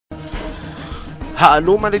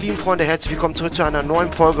Hallo meine lieben Freunde, herzlich willkommen zurück zu einer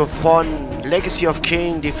neuen Folge von Legacy of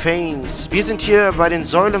Kain, Defaince. Wir sind hier bei den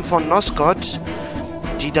Säulen von Nosgoth,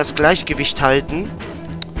 die das Gleichgewicht halten.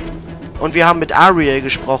 Und wir haben mit Ariel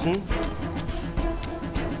gesprochen.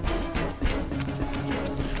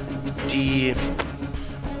 Die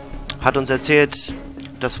hat uns erzählt,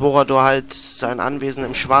 dass Vorador halt sein Anwesen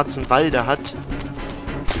im Schwarzen Walde hat.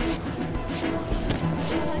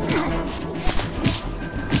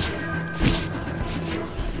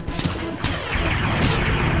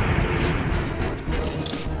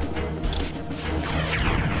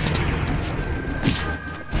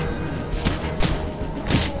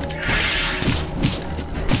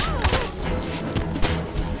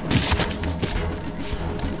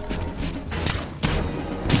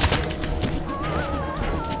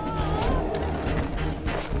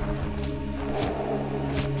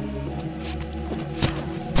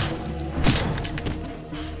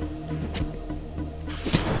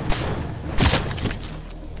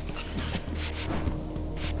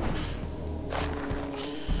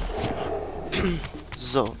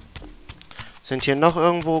 So. Sind hier noch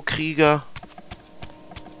irgendwo Krieger?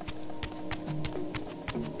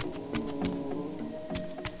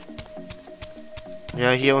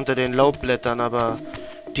 Ja, hier unter den Laubblättern, aber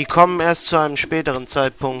die kommen erst zu einem späteren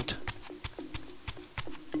Zeitpunkt.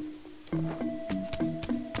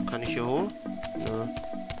 Kann ich hier hoch? Nö.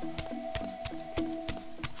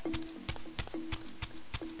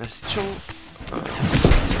 Das sieht schon...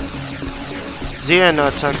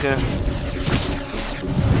 Sehenattacke.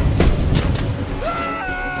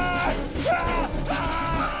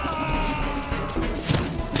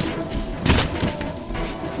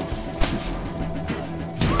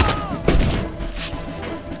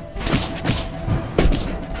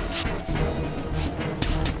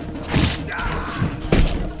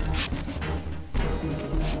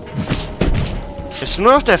 Ist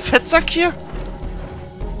nur noch der Fettsack hier?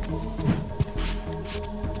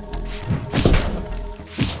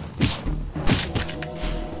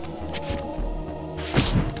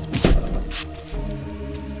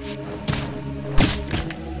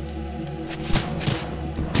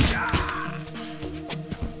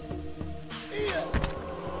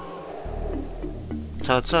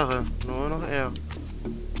 Tatsache, nur noch er.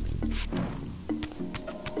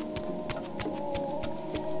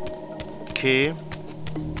 Okay.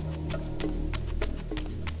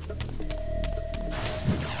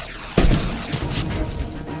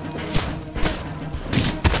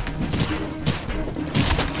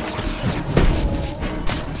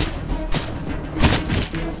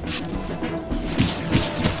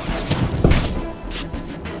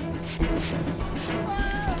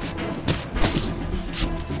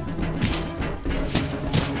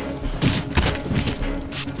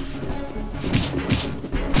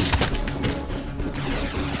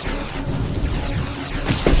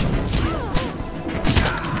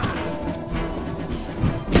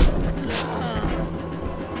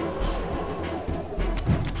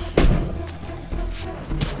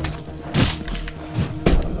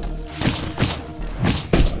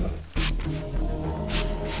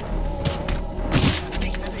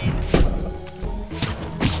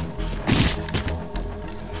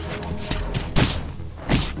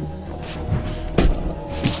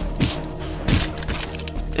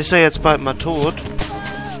 Ist er jetzt bald mal tot?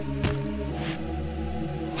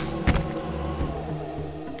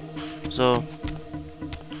 So.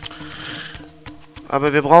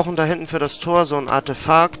 Aber wir brauchen da hinten für das Tor so ein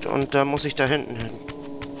Artefakt und da muss ich da hinten hin.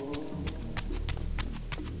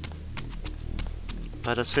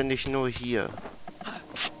 Weil das finde ich nur hier.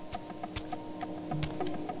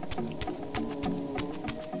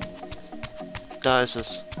 Da ist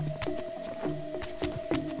es.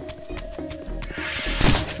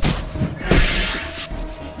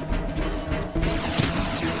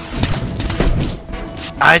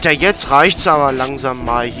 Alter, jetzt reicht's aber langsam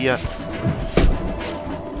mal hier.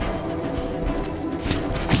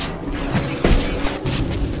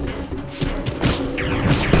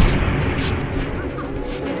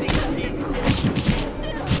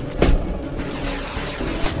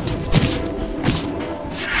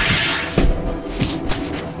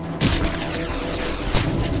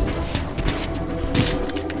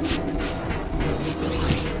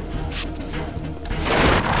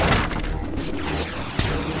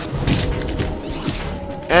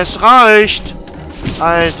 Es reicht!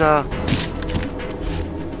 Alter!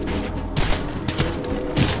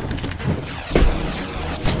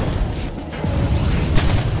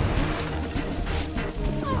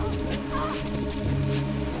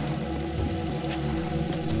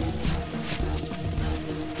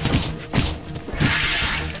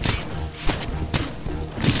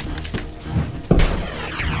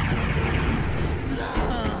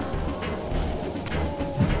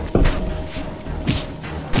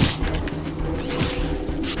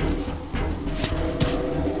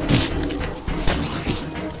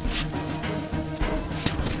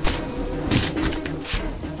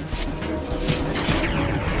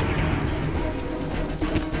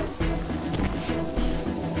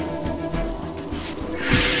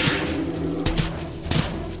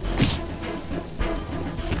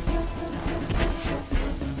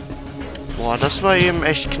 Oh, das war eben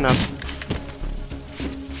echt knapp.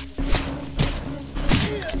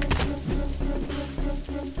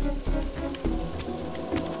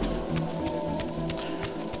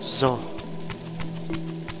 So.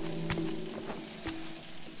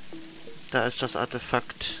 Da ist das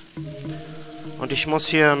Artefakt. Und ich muss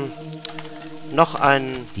hier noch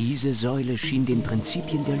einen... Diese Säule schien den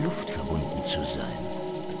Prinzipien der Luft verbunden zu sein.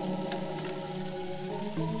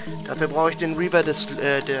 Dafür brauche ich den Reaver des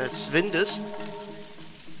Windes.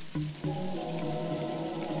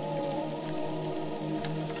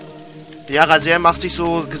 Ja, Raziel macht sich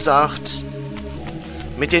so gesagt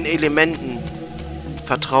mit den Elementen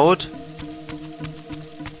vertraut.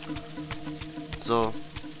 So.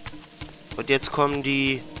 Und jetzt kommen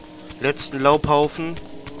die letzten Laubhaufen.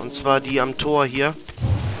 Und zwar die am Tor hier.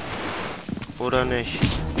 Oder nicht?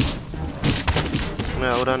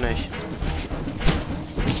 Ja, oder nicht?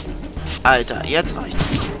 Alter, jetzt reicht's.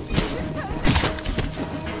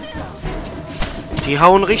 Die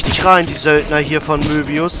hauen richtig rein, die Söldner hier von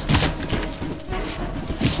Möbius.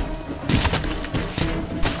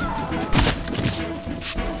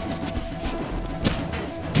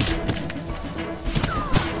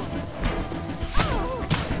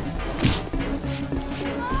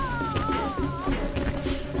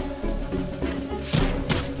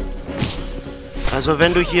 Also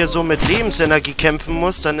wenn du hier so mit Lebensenergie kämpfen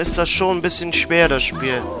musst, dann ist das schon ein bisschen schwer, das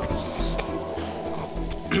Spiel.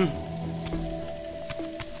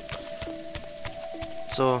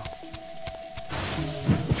 So.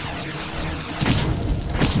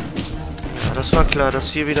 Ja, das war klar,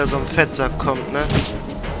 dass hier wieder so ein Fettsack kommt, ne?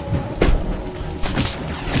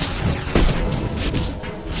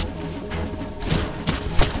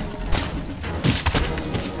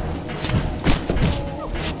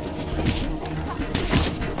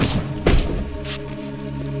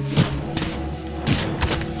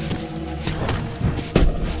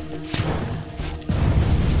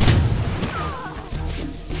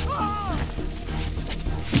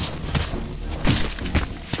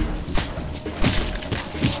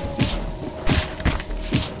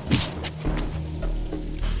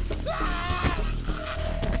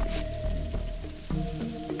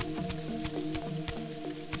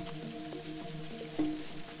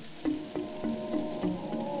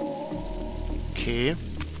 Okay.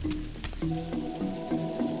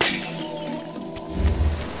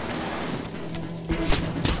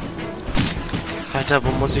 Alter, wo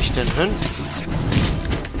muss ich denn hin?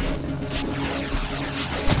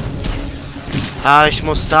 Ah, ich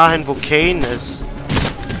muss dahin, wo Kain ist.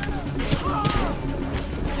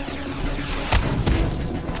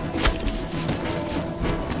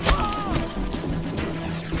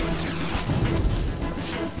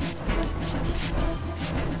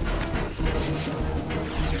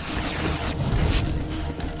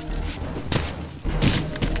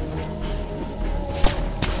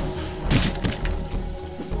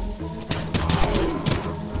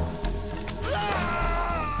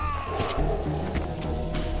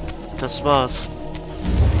 Das war's.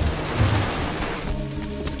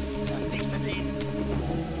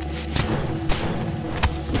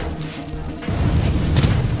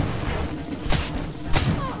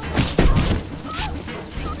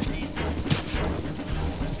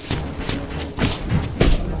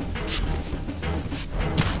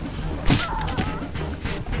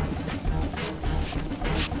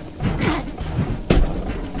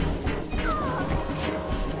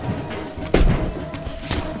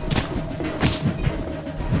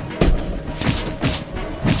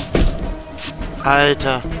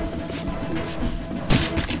 Alter.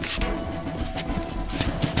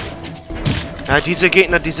 Ja, diese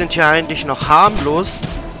Gegner, die sind ja eigentlich noch harmlos.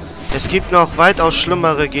 Es gibt noch weitaus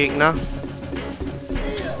schlimmere Gegner.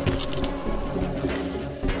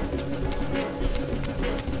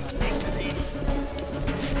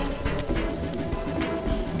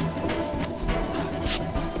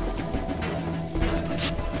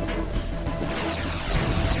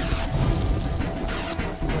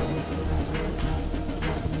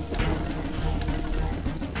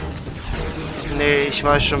 Nee, ich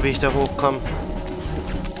weiß schon, wie ich da hochkomme.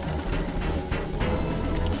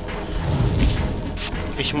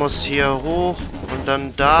 Ich muss hier hoch und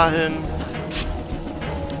dann dahin.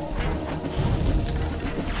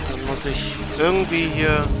 Dann muss ich irgendwie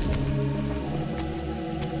hier...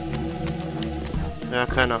 Ja,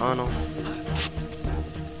 keine Ahnung.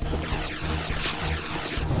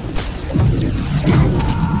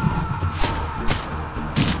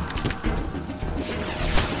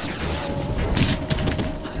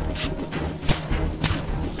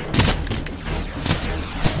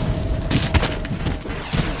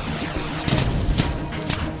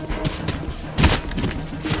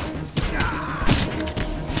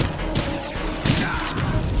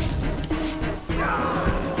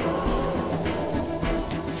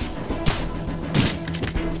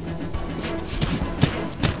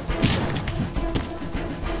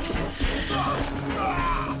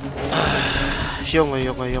 Junge,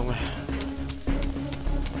 Junge, Junge.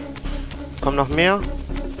 Kommt noch mehr?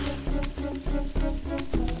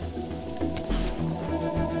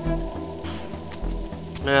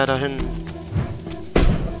 Naja, da hinten.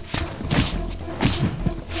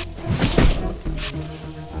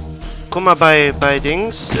 Guck mal, bei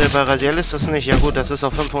Dings, bei Raziel ist das nicht. Ja gut, das ist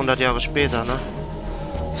auch 500 Jahre später, ne?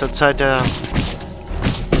 Zur Zeit der...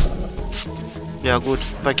 Ja gut,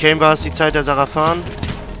 bei Kain war es die Zeit der Sarafanen.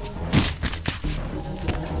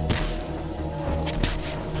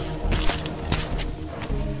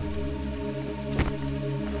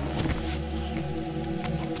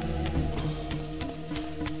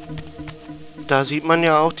 Da sieht man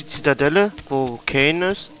ja auch die Zitadelle, wo Kain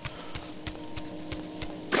ist.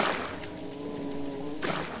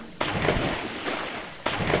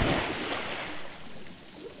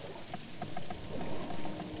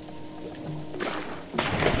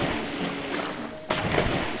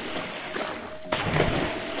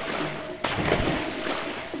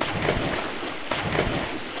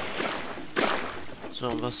 So,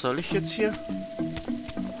 was soll ich jetzt hier?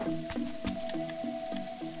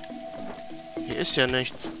 Hier ist ja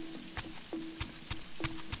nichts.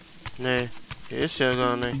 Nee, hier ist ja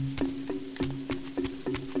gar nichts.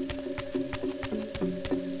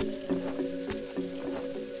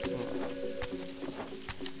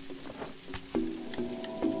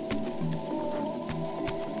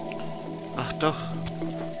 Ach doch.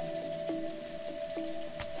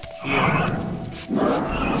 Hier.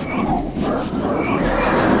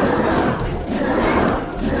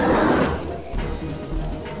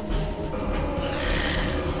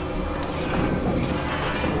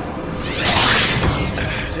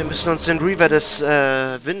 Wir müssen uns den Reaver des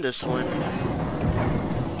Windes holen.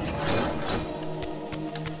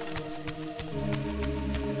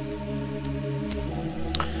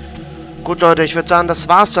 Gut, Leute, ich würde sagen, das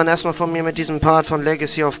war's dann erstmal von mir mit diesem Part von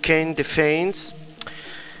Legacy of Kain, Defaince.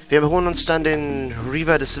 Wir holen uns dann den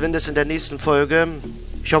Reaver des Windes in der nächsten Folge.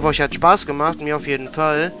 Ich hoffe, euch hat Spaß gemacht, mir auf jeden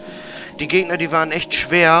Fall. Die Gegner, die waren echt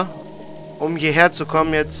schwer, um hierher zu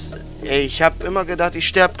kommen. Jetzt, ey, ich habe immer gedacht, ich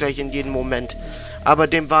sterbe gleich in jedem Moment. Aber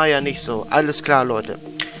dem war ja nicht so. Alles klar, Leute.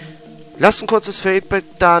 Lasst ein kurzes Feedback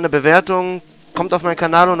da, eine Bewertung. Kommt auf meinen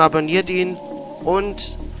Kanal und abonniert ihn.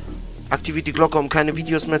 Und aktiviert die Glocke, um keine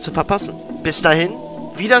Videos mehr zu verpassen. Bis dahin,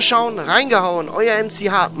 Wiederschauen, reingehauen, euer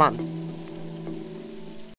MC Hartmann.